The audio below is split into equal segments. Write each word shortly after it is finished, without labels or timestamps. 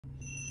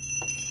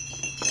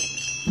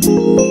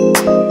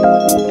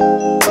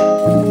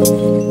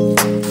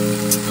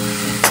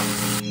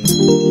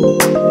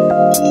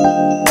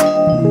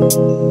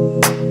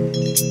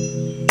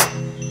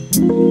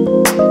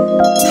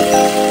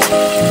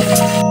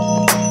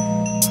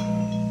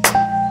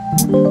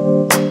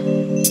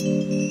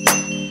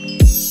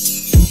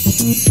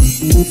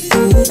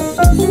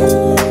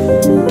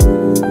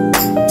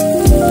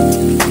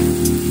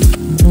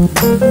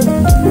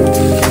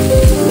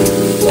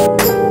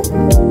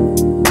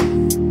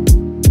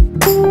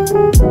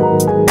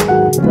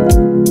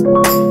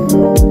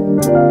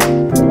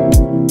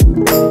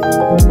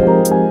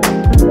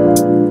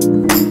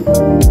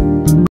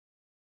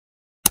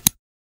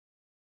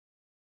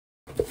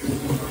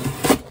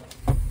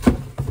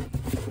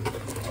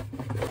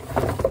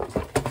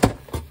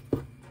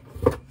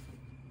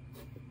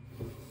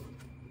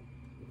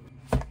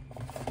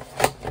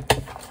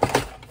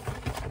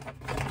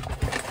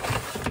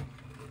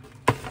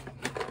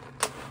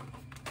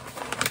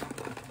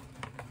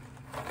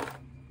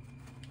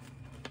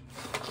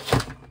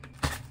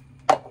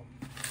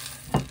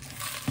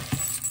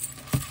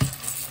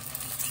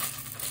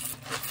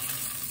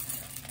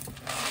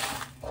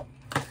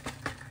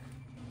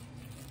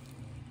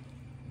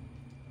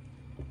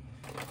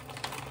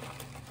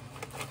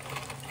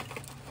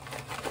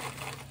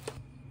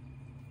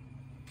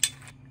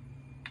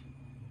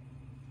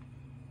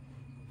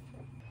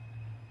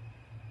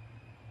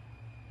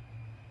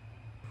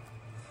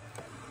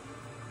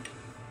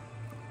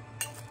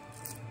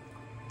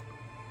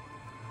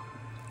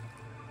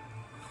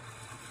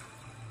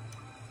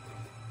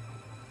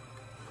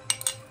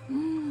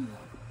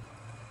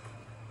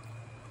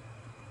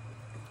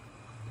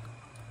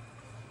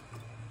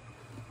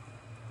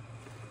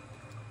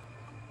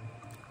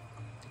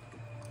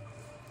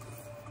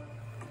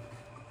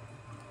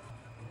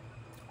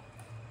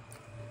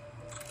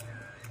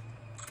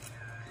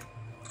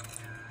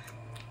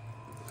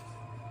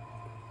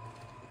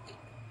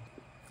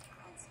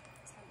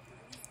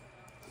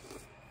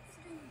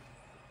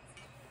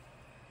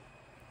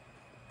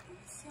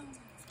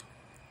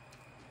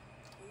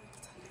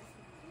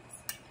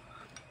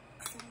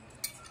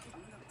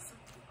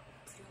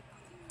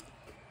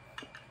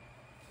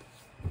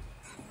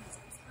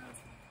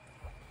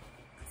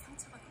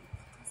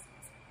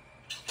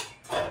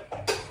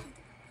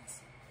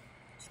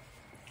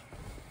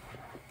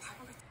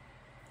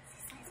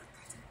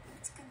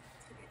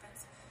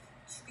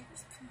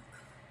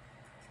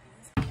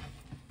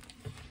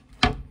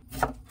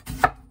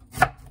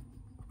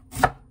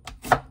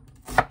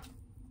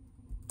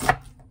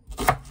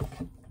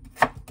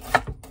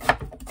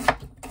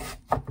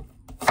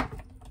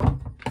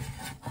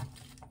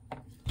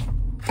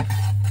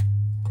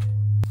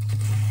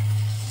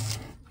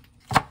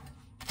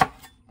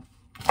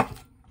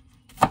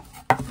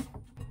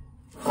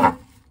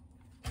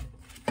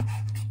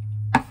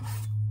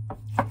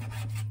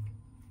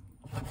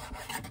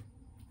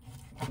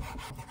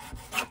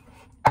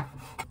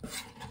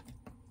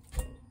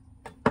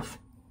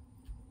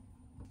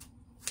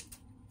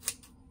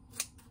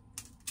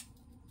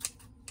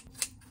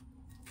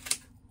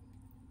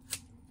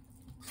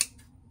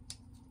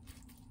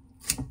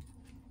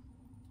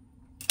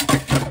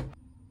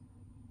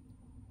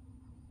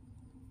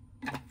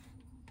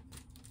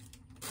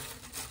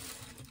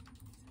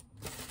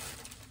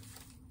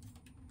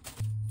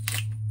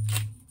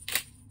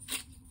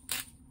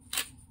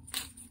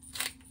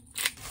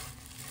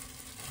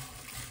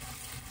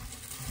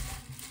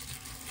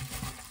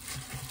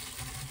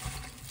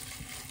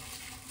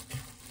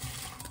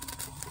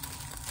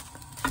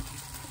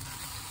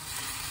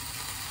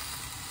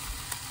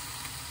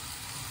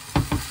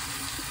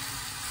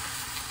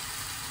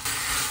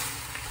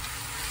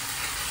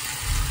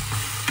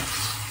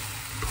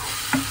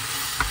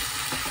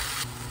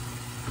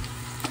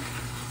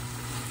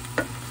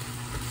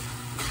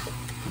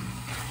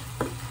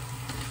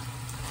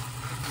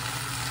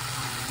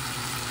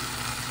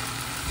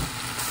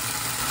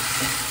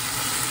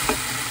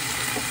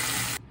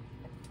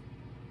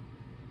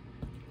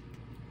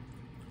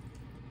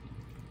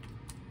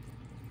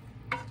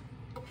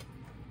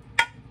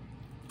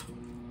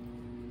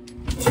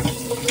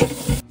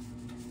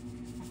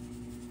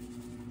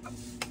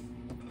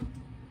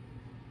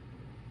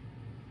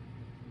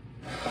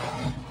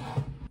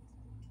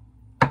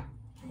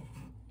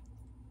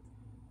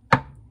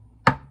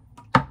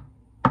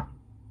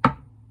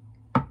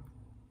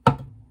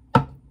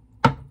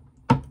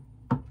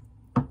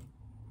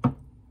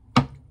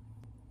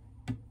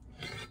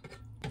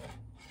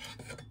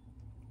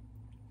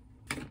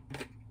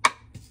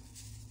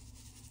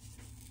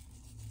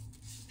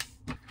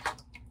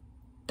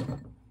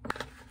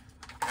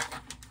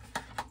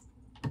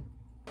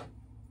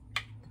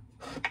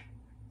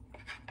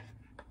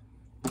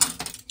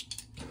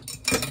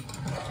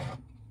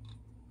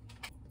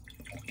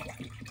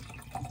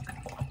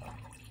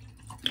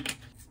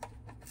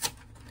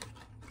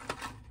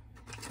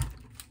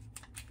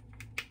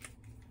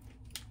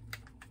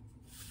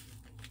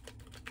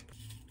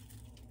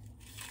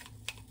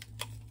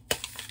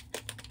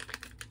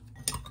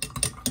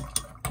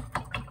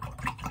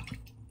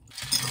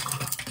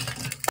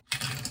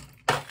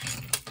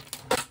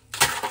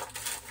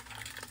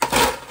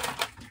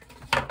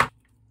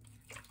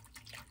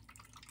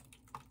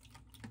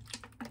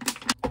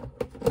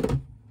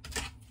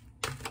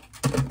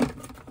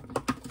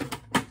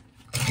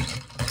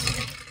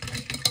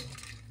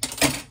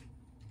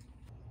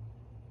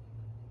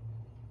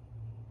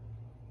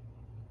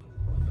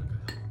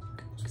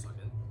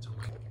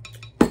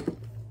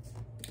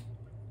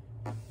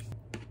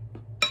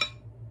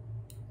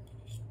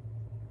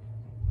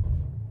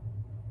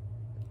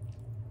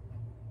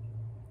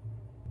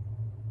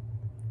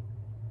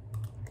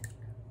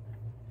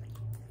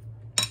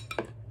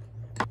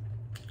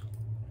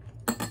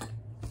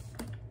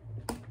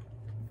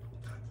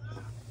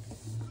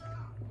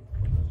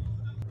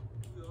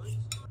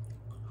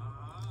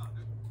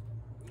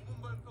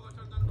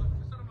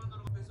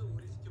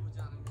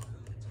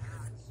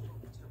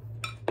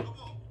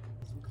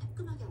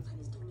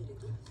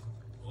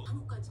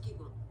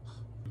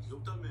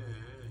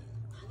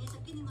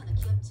사귀는 거나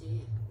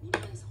귀엽지.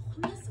 민망해서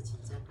혼났어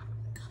진짜.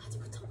 강아지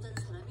그 점잖은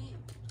사람이.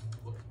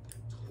 뭐?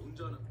 저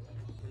혼자는?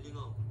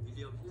 벨링엄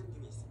윌리엄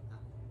힐렌딩이 있습니다.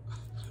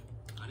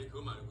 아니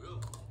그거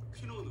말고요.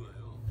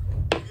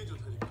 피노누예요. 되게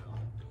좋다니까요.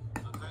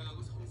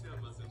 다양하고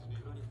섬세한 맛을 주니.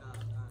 그러니까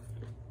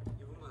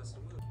이분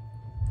말씀은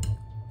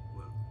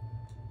뭐야?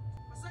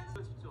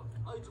 사이즈 직접.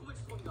 정말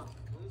죄송합니다.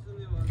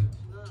 원순이 와서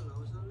지나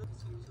나오셨네.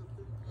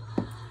 챙기셨대.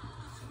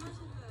 정말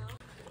좋네요.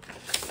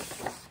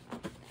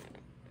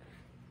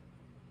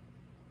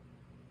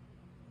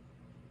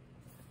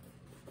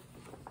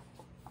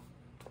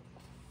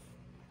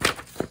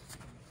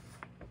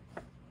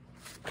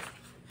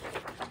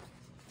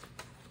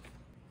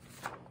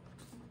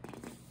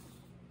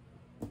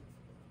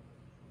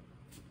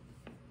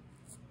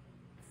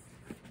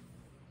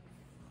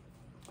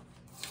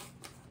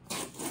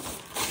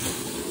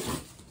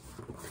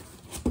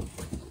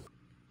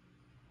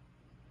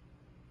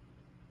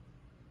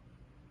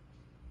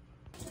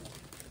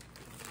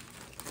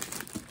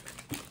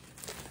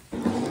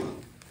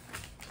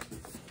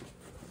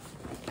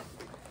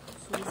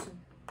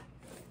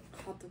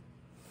 가득.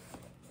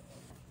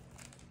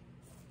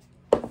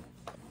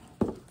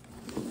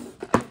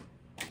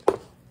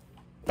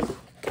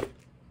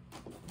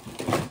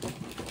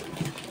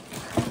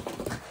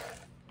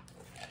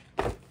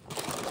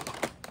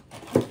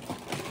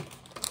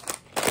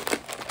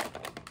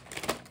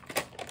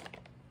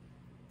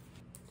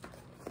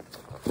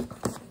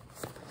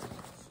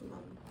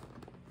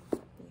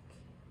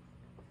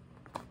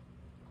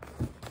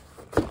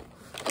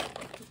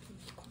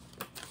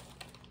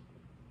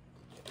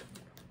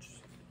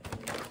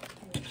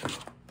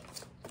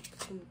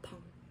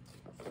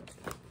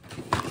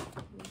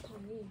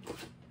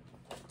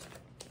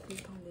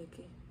 곰탕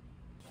 4개,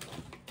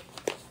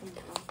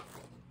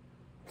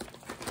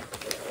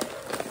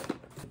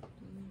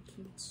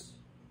 김치,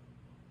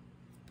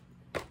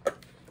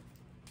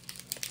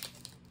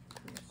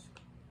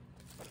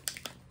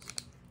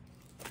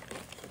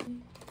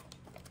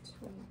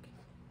 참깨, 5개,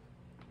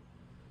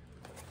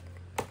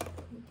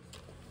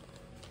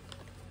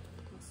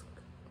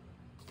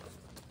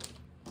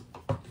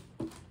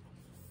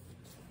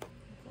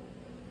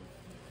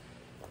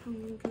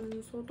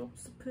 항균 소독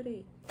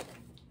스프레이.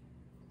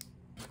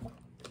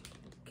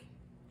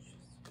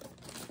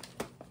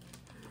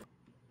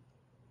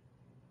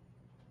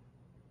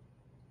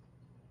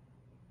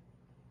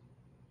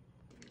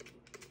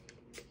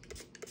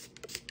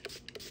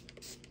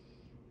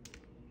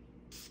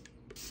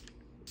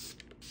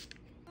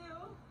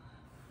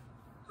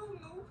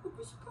 너무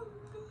보고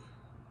싶었는데.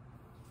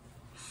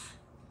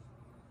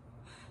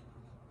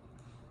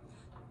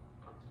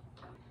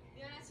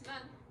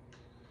 미안하지만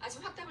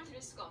아직 확답을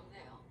드릴 수가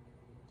없네요.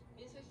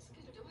 민서 씨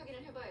스케줄 좀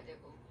확인을 해봐야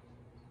되고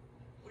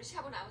우리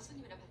샵은 아무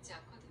손님이나 받지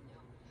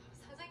않거든요.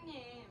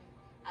 사장님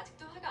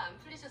아직도 화가 안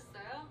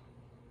풀리셨어요?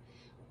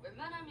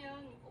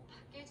 웬만하면 꼭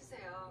받게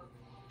해주세요.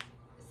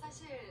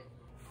 사실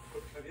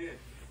그편이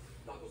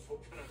나도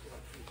속편할 것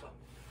같으니까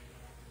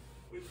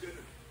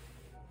은재는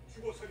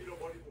죽어서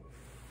잃어버리고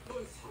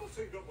넌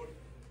살아서 잃어버리고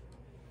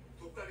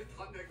두 딸이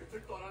다 내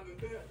곁을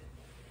떠났는데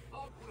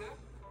그래?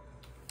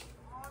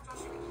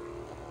 자식이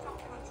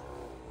짝지만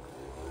죽어.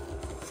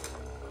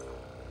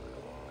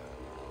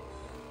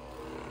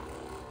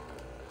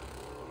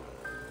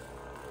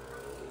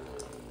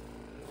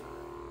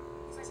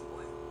 사실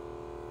뭐예요?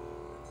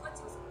 누가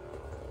찍었어?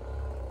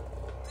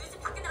 도대체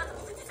밖에 나가서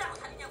무슨 짓을 하고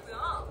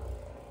다니냐고요?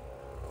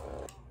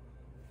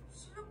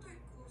 실력도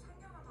있고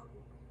상냥하다고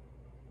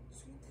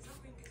주민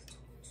대장님께서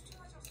자꾸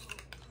추진하셔서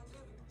다들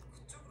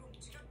그쪽으로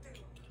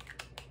움직였대요.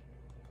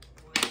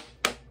 뭐야?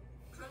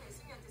 그런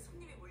애승이한테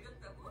손님이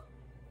몰렸다고?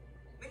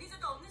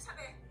 매니저도 없는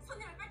샵에 손님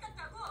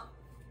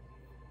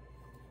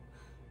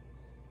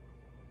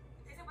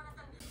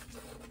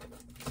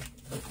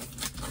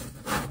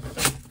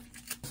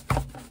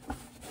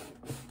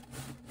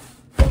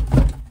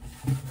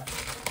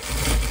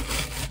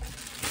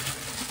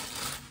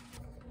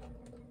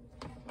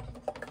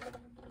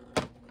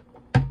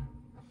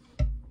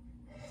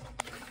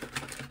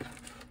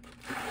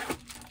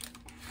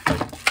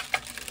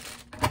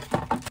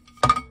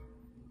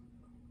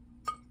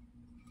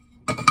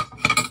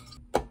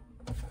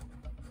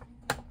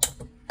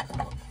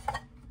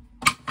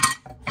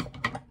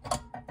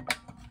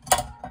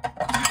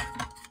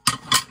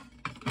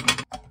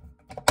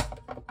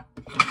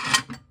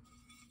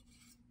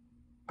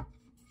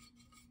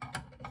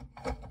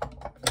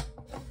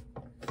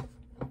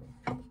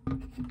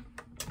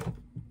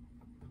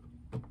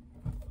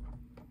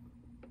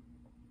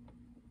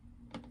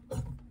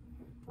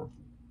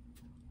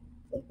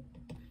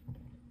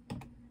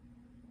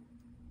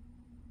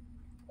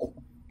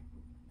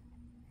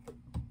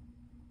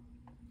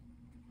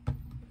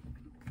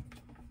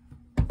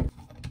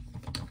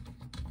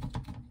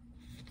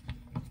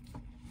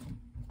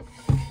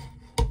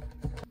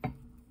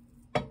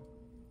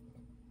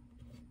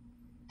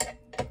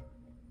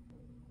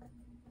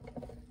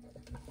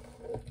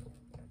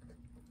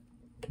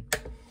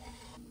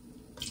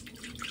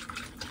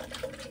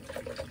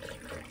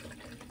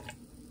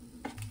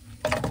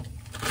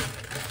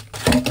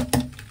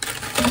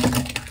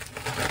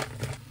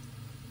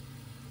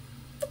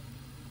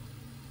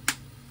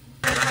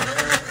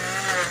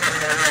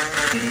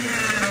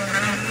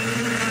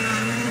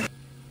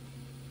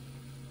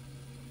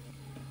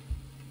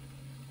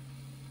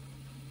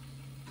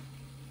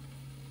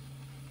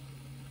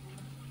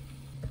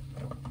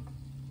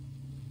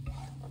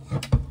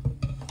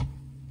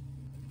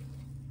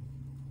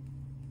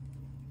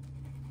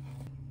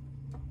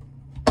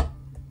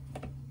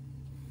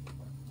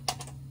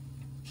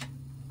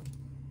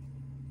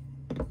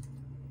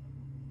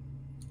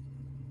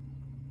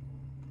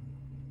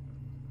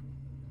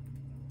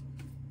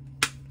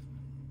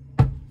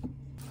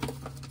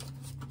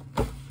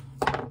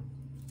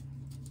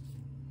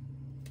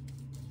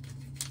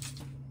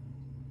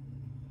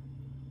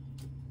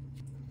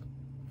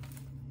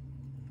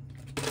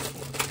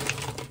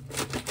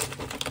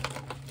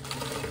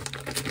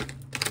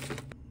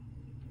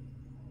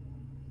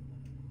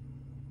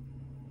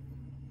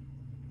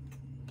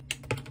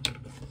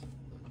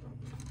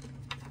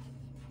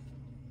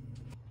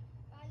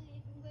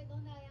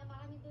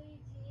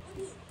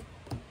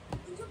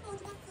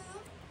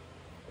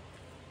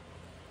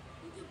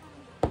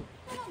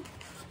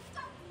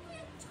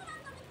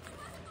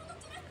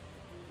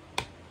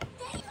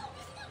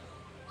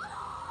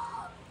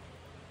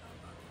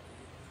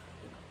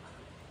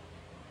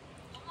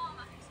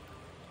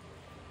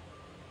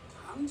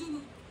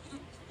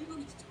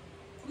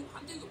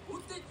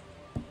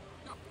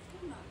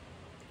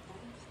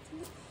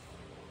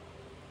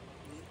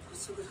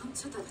저걸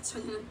훔쳐다가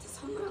전현한테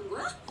선물한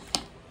거야?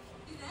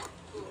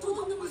 그래?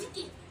 도둑놈의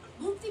새끼!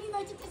 몸뚱이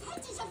말짓대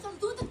살찌셔서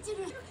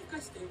도둑질을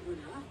이렇게까지 된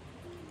거냐?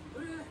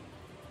 그래,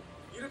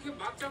 이렇게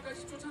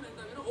막자까지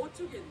쫓아낸다면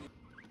어쩌겠니?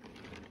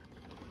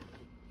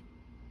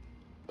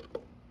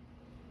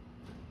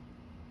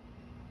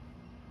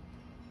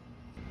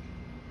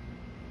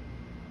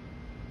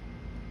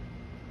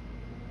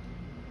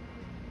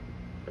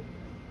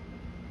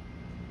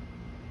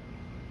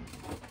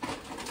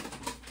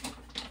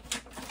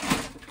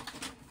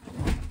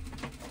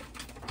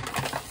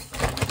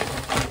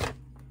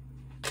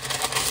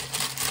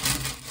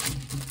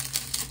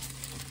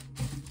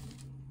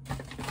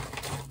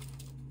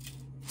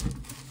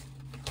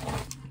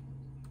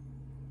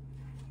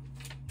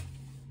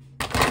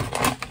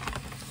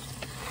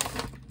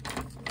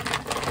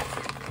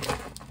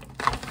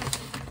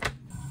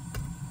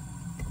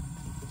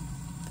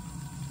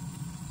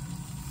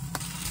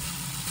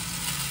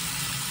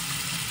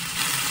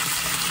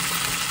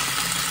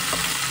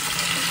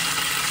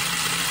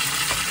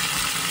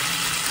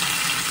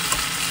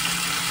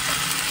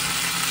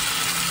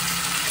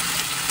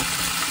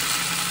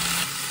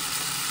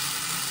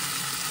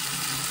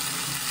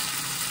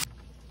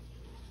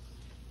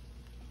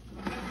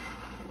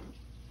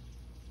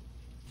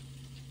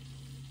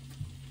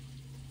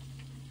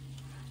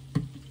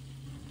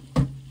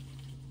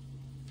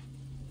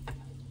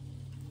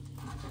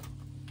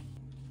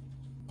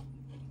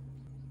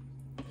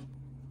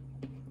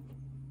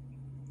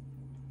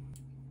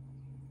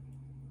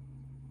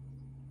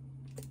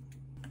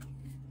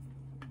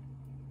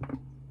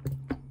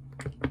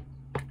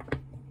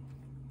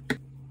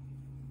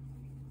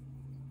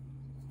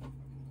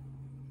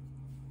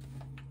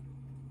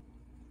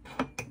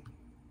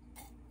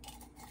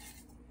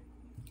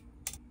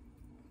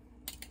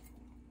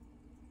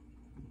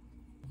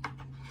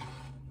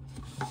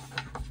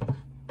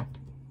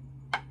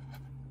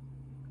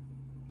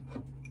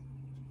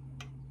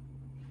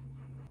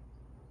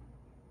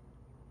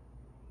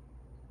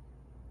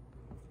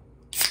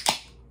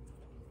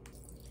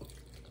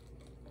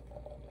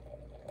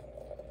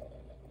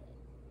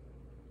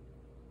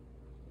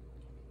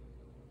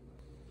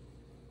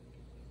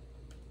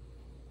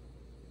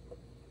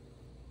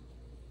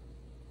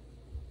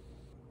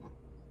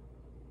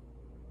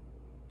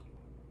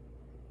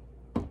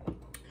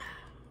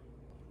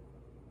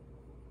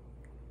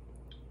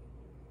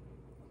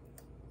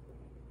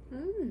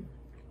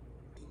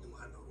 있는 거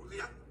하나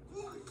올려.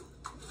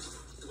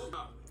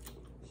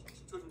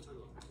 식초 좀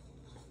찾아와.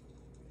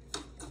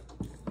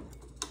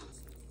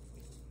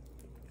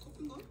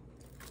 커피인가?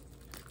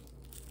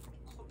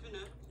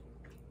 커피네.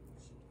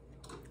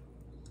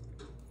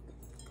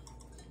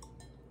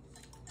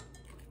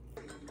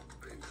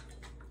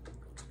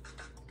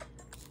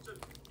 진짜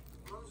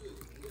프랑스에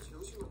이게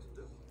제정신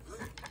같은데?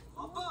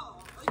 아빠!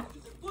 아니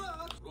그게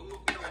뭐야? 그런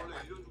먹기가 원래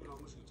 1년 중에 한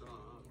번씩 있잖아.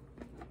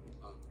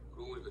 아,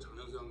 그러고 보니까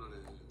작년 생각나네.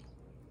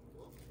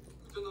 뭐?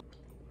 그때 나...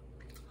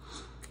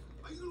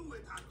 아, 이걸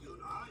왜 다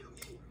끼워놔?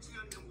 여기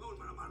지난 연구가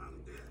얼마나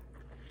많았는데.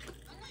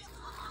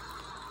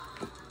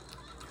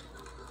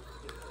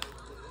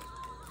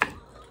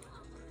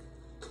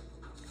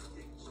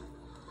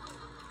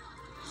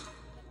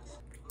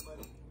 얼마야?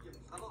 이게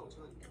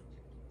 45,000원이야.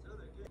 제가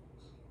낼게.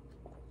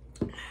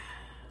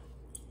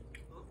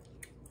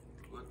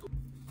 왜 또...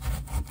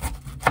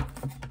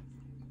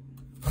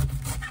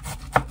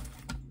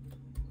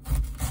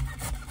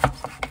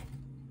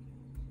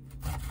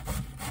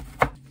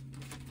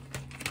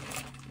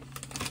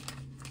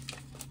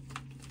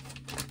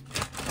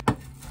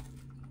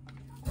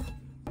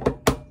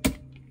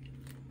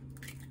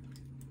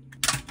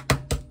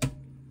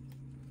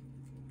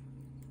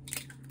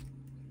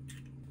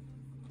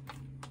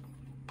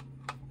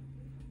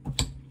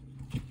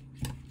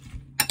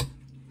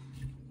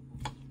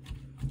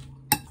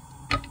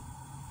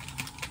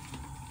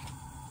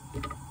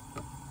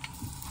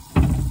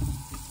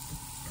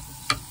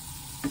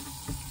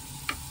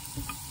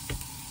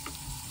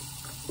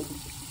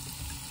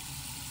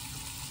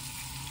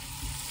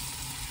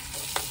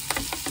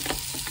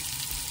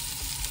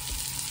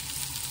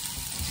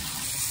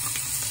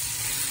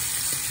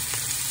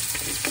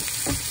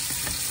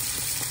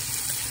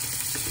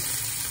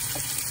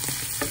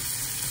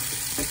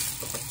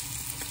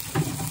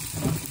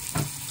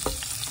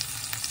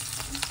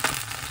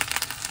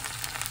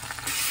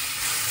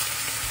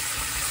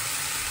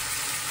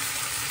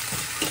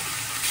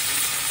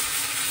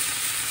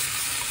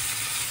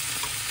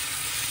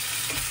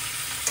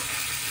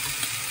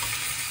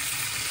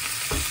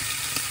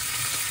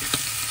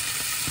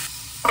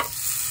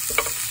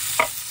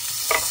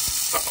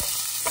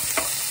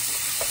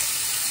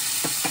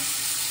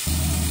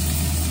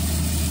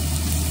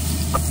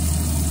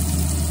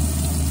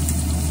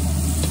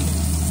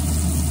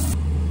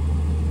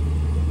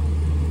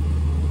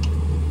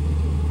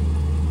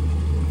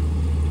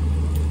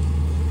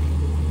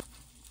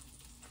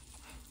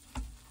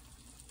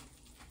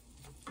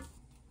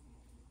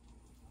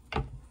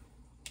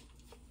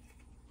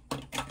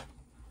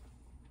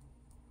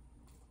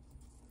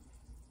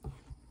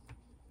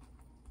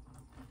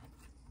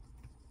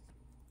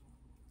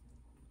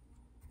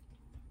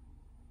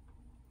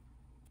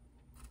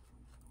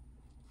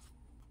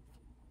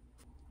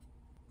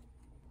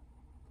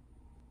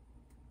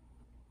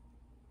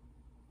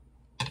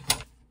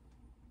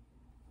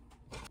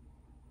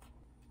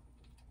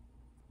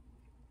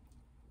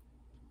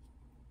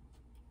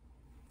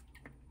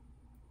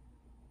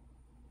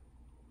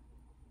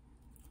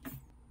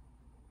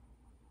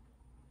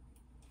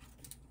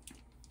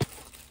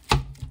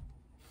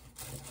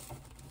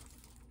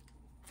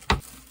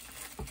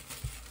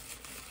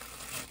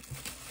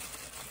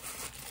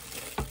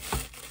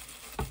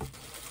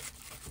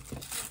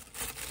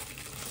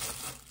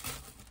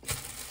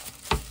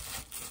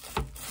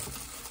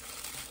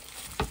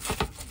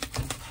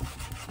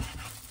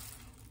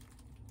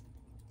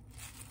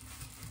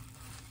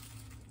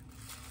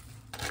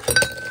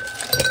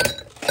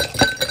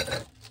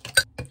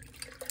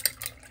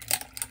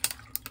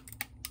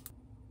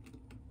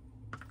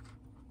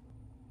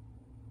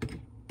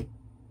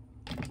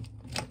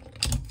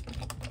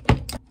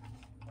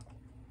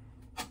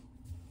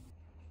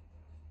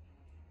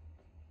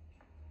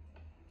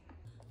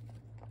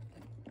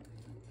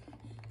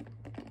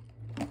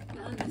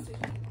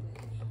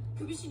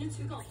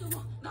 죄가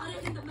없다고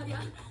말해야 된단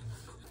말이야.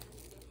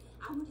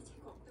 아무리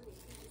죄가 없다고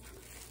얘기해도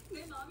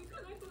내 마음이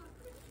편할 것 같아.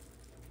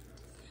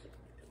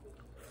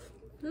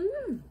 그래,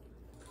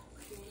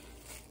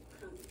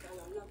 그러니까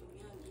연락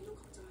오면 이놈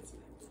걱정하지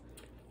말고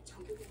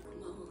정규경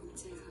고마워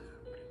은재야.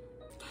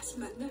 다시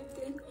만날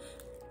땐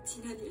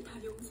지난 일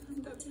다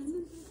용서한다고 하지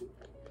않는다고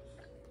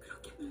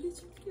그렇게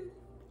말해줄게.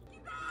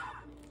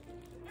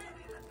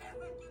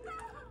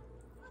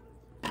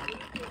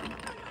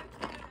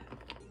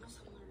 이모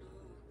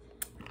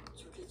선물로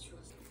조개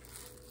주워서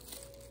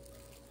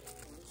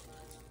너무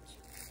좋아하셨죠.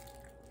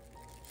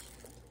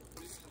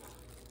 우리 사랑.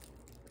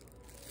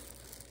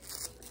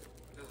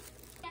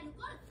 라는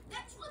걸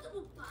나 죽어도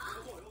못 봐.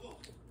 여보.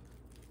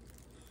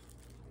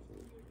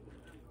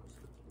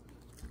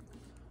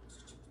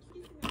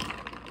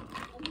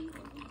 어머니가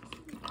뭐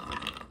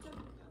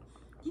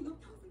이놈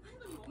평생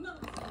할머니 엄마가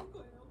되는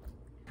거예요.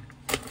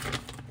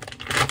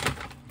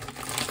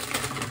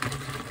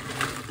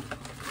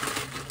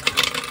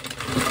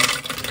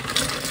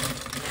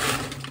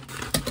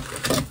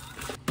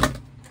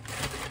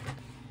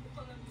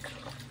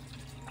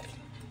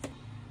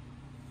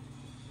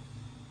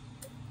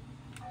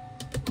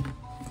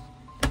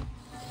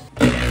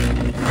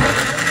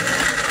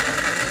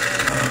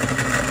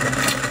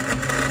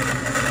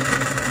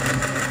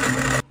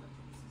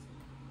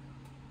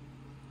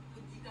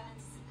 네가 한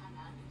짓을 다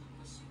나한테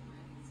덮어씌운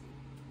모양이지.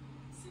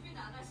 수빈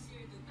아가씨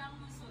일도 땅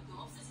문서도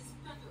없어진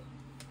습관도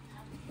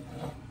다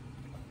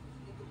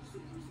내가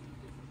무슨 무슨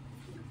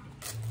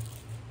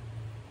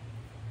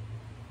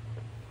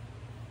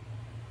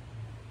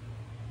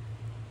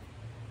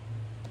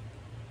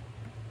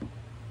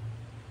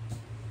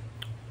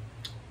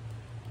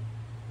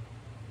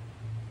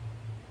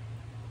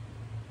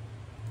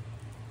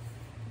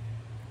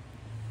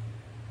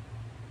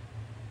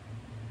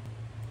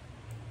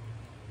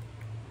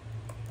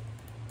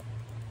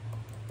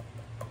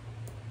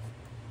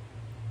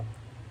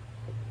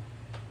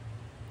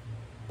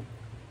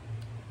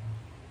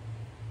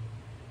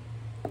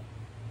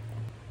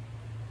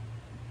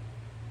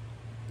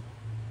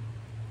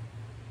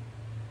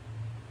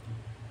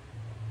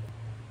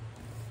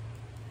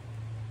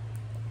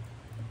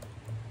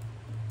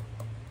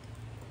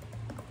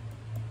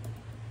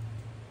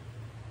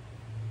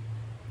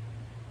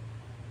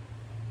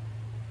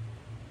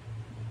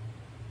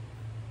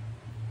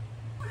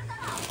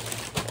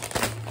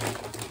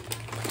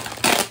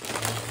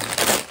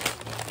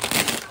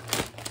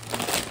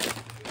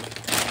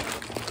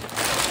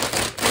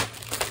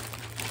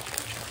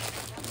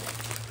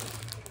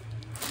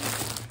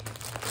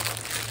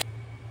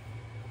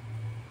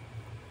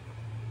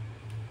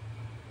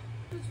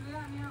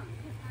줘야 하면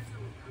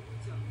백화점,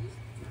 가구점,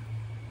 예식장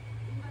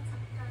뭔가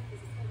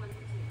작가에서 살만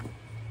해줘야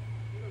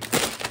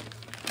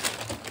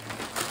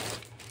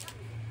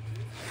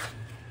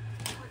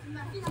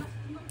거짓말 하기나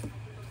싶은 거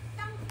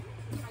땅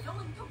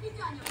영혼 덮인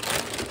줄 아니야.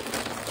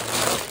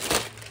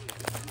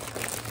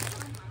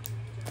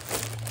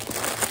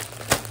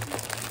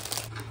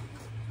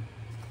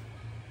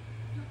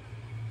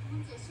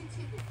 문제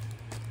실체도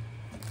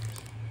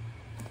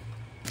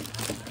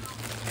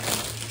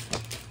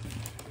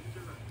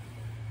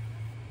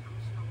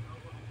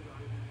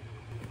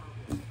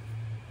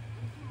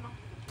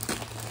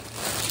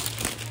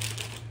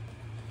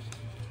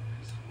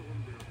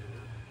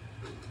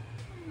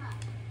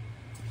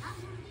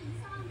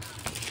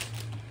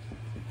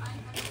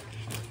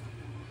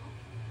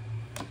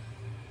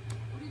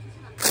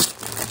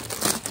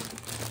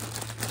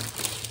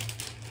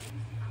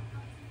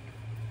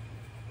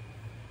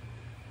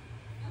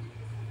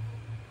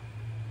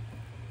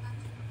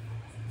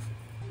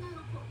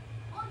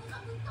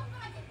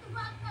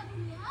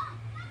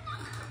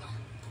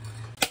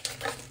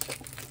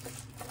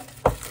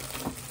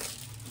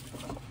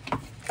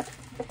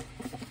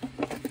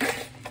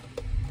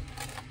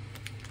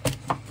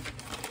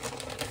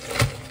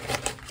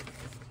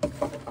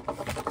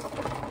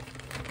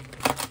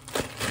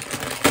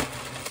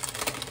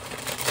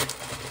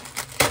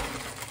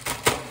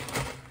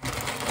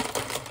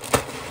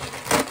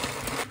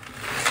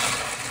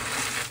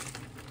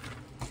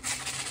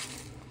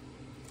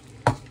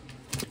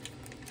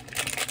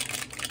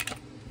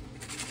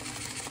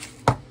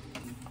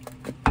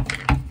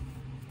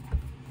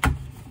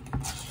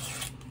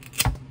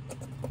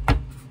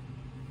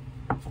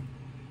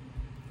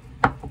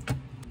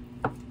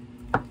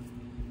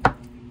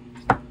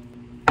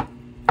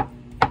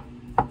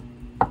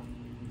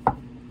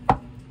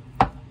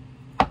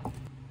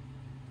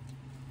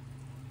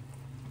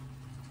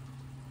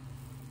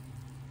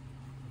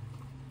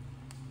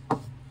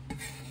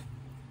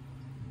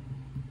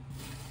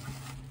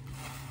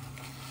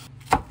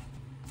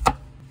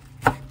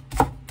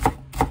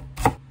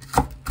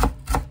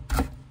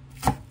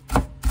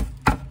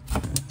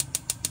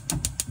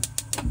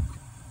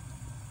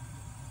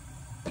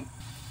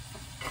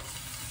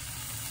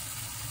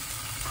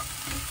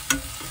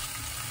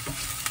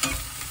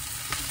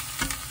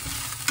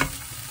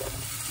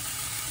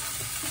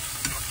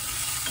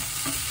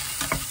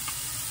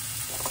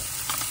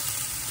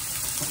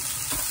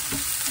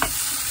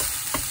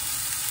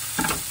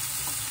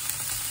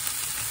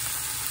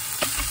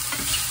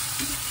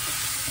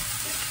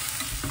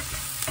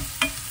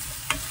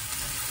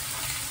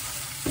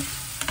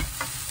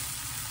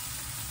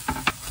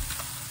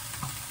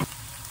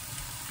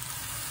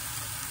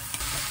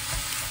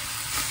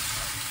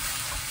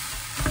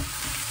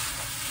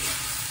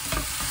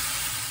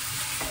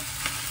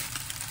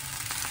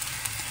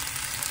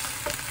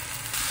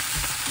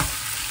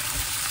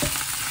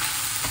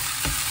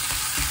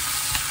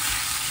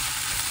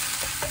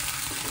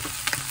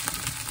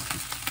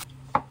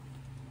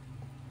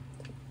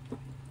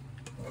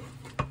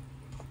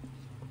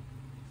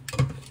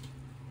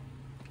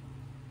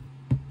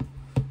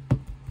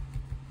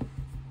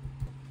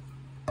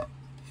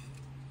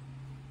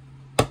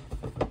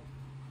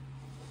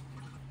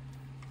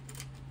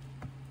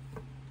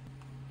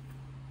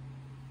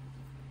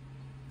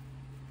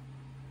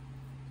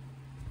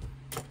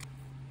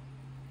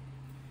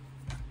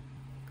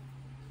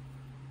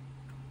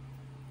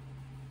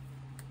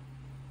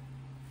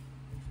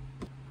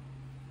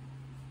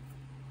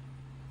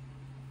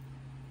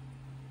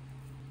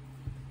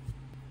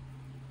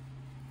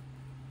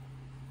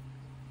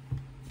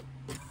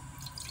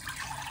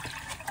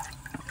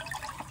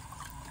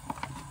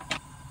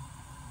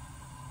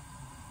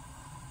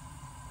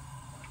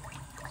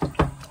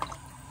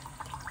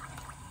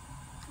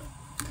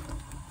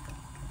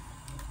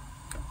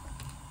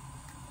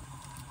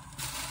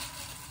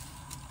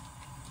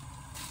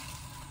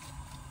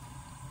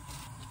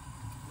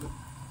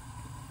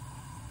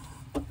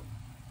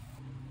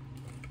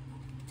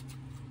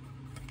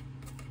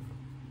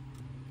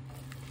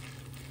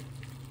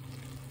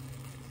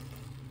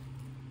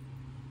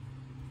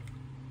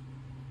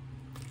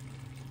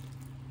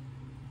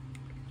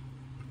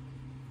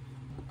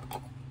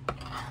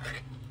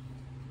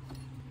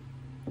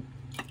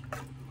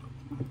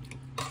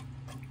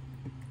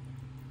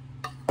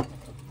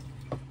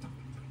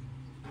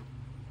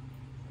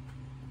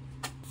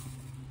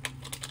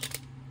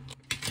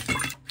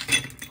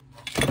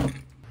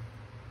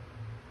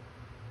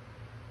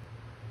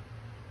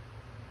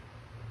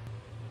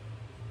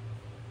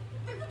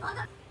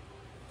받아.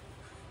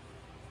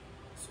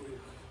 소리야,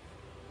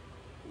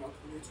 나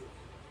보내줘.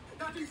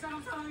 나도 이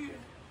사람 사랑해.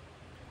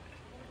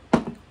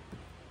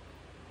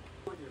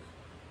 아니야.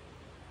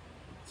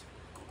 제발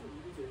꼭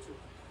우리게 해줘.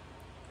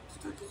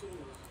 부탁해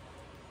소리야.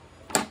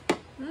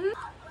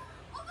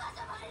 오빠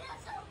좀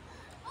알려줘.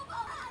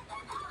 오빠가 안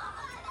된다고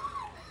말해.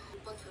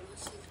 오빠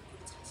결혼식에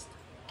우리 자신아.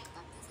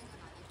 남편 생각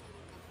안 할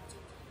테니까 걱정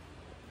마.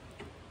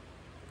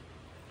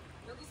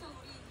 여기서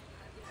우리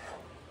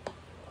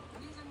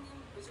회장님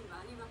요즘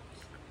많이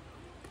바쁘시네요.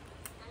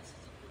 딸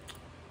시집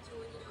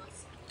좋은 일이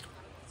왔습니다.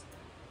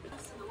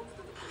 벌써 너무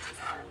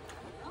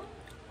부담스러워요.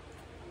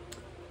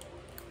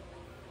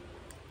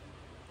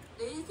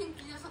 내 인생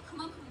빌려서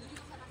그만큼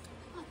누리고 살았으면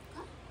되는 거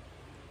아닐까?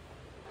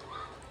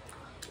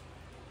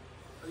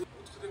 아니,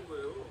 어떻게 된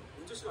거예요?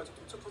 은재 씨가 아직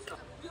도착하지 않...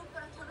 우리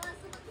오빠랑 결혼할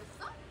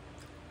생각이었어?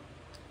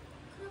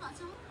 그래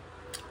맞아.